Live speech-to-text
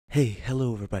Hey,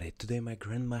 hello everybody. Today my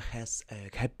grandma has a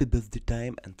happy birthday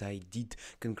time and I did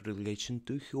congratulations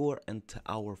to her, and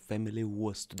our family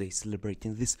was today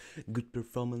celebrating this good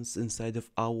performance inside of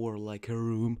our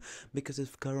room because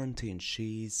of quarantine.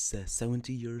 She's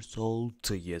 70 years old.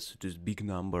 Yes, it is big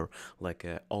number,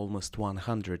 almost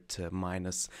 100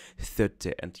 minus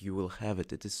 30, and you will have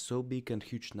it. It is so big and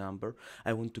huge number.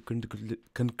 I want to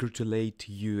congratulate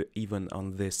you even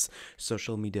on this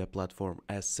social media platform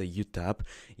as YouTube.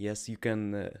 Yes, you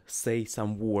can say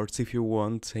some words if you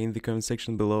want in the comment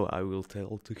section below. I will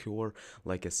tell to her,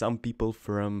 some people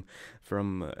from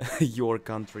your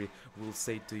country will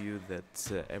say to you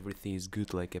that everything is good,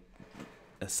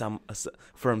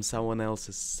 from someone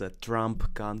else's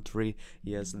Trump country.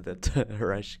 Yes, that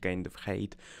Russia kind of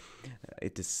hate.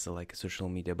 It is like a social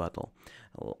media battle.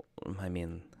 I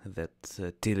mean that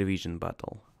television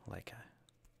battle,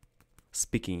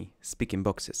 speaking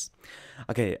boxes.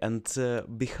 Okay, and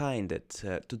behind it,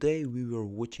 today we were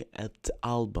watching at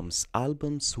albums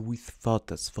with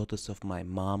photos of my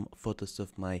mom, photos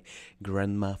of my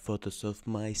grandma, photos of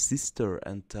my sister,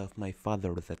 and of my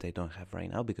father that I don't have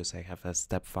right now because I have a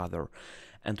stepfather.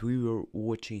 And we were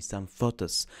watching some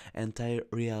photos, and I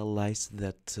realized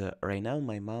that right now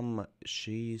my mom,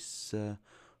 she's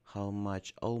how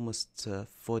much, almost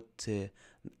 48,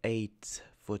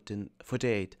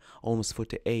 almost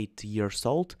 48 years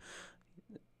old.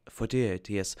 48,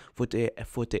 yes,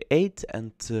 48,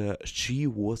 and she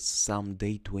was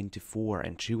someday 24,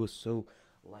 and she was so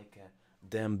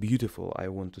damn beautiful. I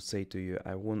want to say to you,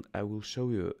 I will show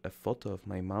you a photo of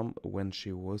my mom when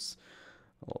she was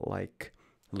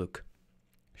look,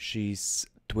 she's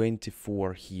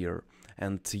 24 here,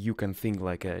 and you can think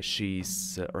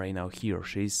she's right now here.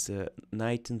 She's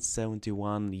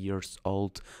 1971 years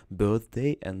old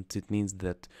birthday, and it means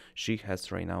that she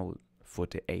has right now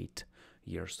 48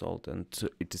 years old, and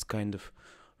it is kind of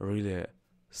really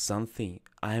something.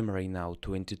 I'm right now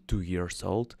 22 years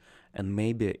old, and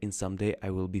maybe in some day I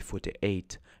will be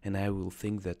 48, and I will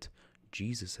think that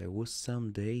Jesus, I was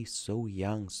someday so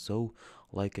young, so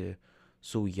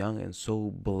so young and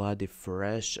so bloody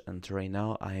fresh, and right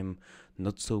now I'm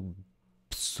not so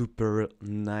super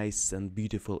nice and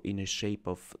beautiful in a shape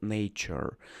of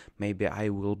nature. Maybe I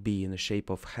will be in a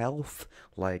shape of health,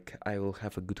 like I will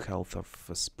have a good health of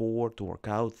a sport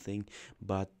workout thing,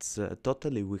 but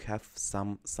totally we have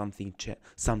some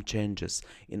changes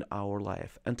in our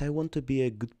life, and I want to be a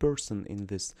good person in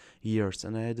these years,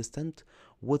 and I understand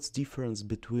what's difference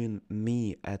between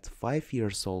me at 5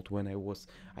 years old when I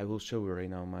will show you right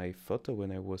now my photo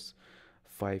when I was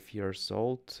 5 years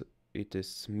old. It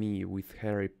is me with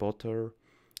Harry Potter.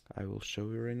 I will show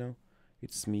you right now.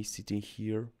 It's me sitting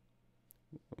here.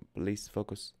 Please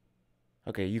focus.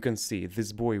 Okay, you can see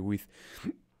this boy with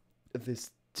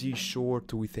this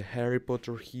t-shirt with a Harry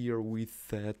Potter here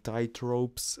with tight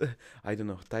ropes. I don't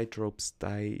know, tight ropes,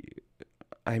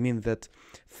 I mean that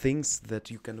things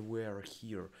that you can wear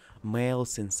here,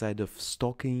 males inside of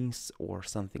stockings or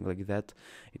something like that.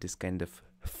 It is kind of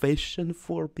fashion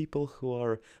for people who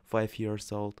are 5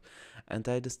 years old, and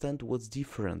I understand what's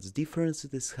difference. Difference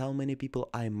is how many people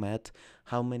I met,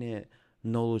 how many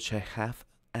knowledge I have,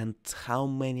 and how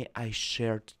many I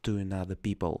shared to another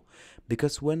people.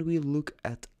 Because when we look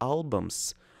at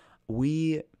albums,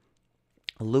 we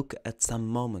look at some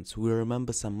moments, we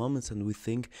remember some moments, and we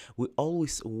think we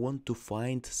always want to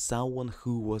find someone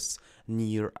who was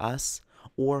near us,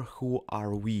 or who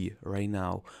are we right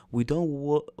now. We don't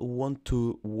want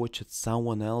to watch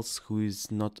someone else who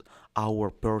is not our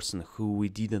person, who we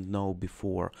didn't know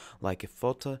before, like a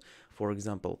photo, for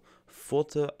example,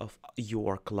 photo of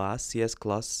your class, yes,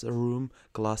 classroom,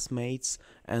 classmates,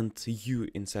 and you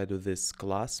inside of this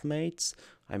classmates.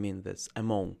 I mean that's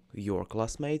among your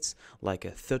classmates,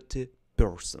 30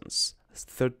 persons,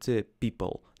 30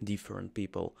 people, different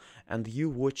people, and you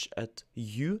watch at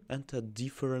you and at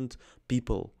different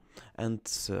people, and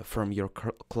from your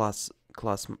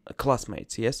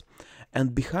classmates, yes,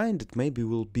 and behind it maybe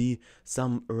will be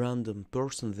some random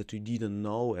person that you didn't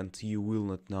know and you will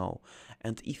not know,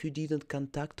 and if you didn't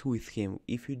contact with him,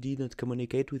 if you didn't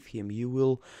communicate with him, you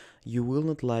will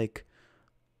not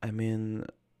I mean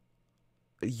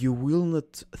you will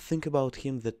not think about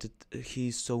him that he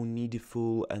is so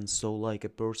needful and so like a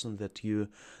person that you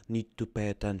need to pay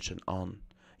attention on.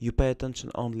 You pay attention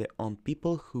only on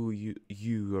people who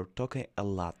you are talking a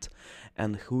lot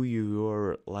and who you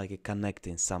are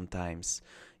connecting sometimes.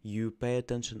 You pay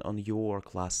attention on your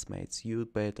classmates. You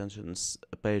pay attention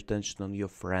on your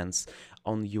friends,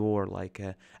 on your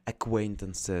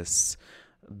acquaintances,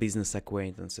 business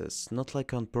acquaintances, not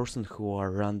on person who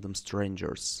are random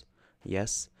strangers.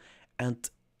 Yes, and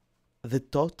the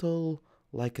total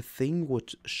like a thing.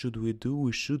 What should we do?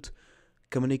 We should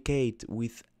communicate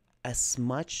with as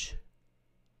much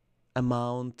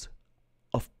amount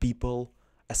of people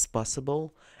as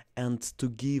possible, and to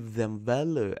give them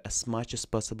value as much as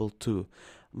possible too.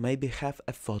 Maybe have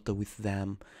a photo with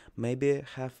them, maybe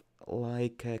have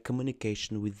like a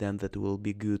communication with them that will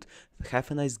be good.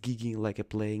 Have a nice gigging, like a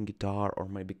playing guitar or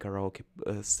maybe karaoke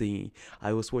singing.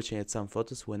 I was watching at some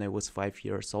photos when I was 5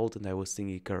 years old and I was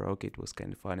singing karaoke. It was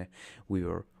kind of funny. We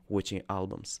were watching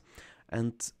albums.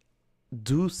 And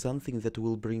do something that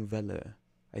will bring value.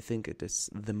 I think it is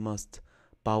the most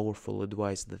powerful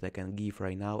advice that I can give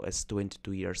right now as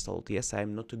 22 years old. Yes,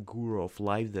 I'm not a guru of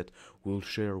life that will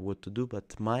share what to do,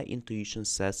 but my intuition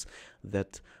says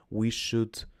that we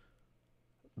should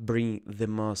bring the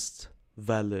most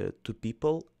value to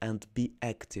people and be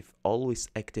active, always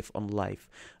active on life.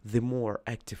 The more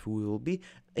active we will be,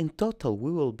 in total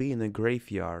we will be in a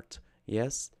graveyard.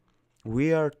 Yes,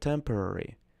 we are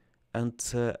temporary, and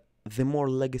the more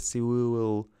legacy we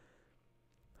will,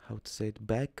 how to say it,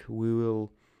 back, we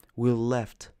will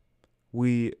left,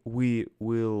 we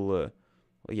will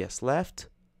yes, left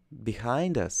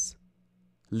behind us,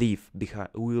 leave behind,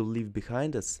 we will leave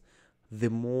behind us, the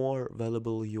more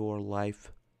valuable your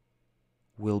life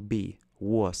will be,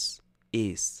 was,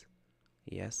 is.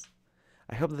 Yes,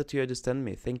 I hope that you understand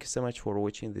me. Thank you so much for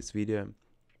watching this video.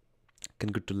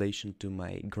 Congratulations to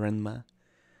my grandma.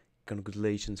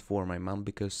 Congratulations for my mom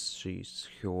because she's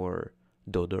her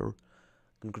daughter.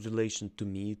 Congratulations to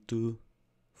me too,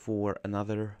 for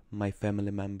another my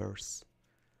family members.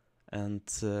 And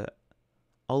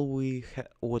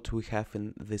what we have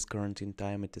in this quarantine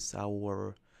time, it is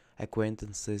our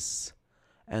acquaintances.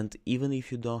 And even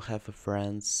if you don't have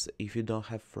friends, if you don't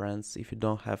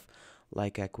have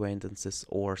like acquaintances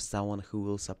or someone who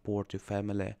will support your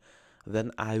family,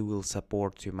 then I will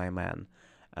support you, my man.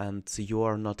 And you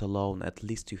are not alone. At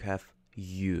least you have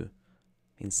you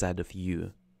inside of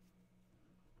you.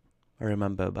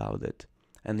 Remember about it.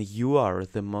 And you are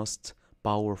the most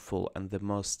powerful and the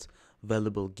most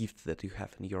valuable gift that you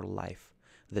have in your life,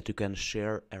 that you can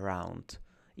share around,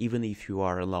 even if you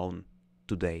are alone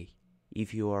today,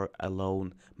 if you are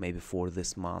alone maybe for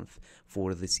this month,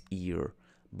 for this year,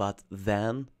 but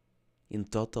then in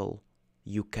total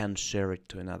you can share it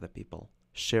to another people.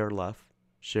 Share love,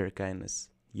 share kindness.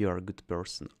 You are a good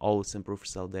person. Always improve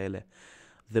yourself daily.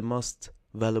 The most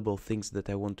valuable things that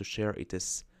I want to share, it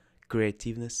is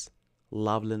creativeness,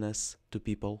 loveliness to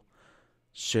people,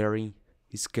 sharing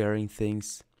is caring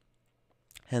things,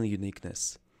 and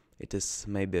uniqueness. It is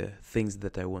maybe things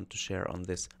that I want to share on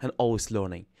this, and always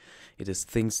learning. It is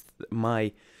things,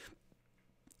 my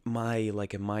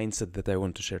like a mindset that I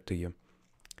want to share to you.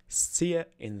 See ya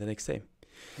in the next time.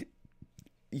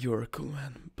 You're a cool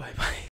man. Bye bye.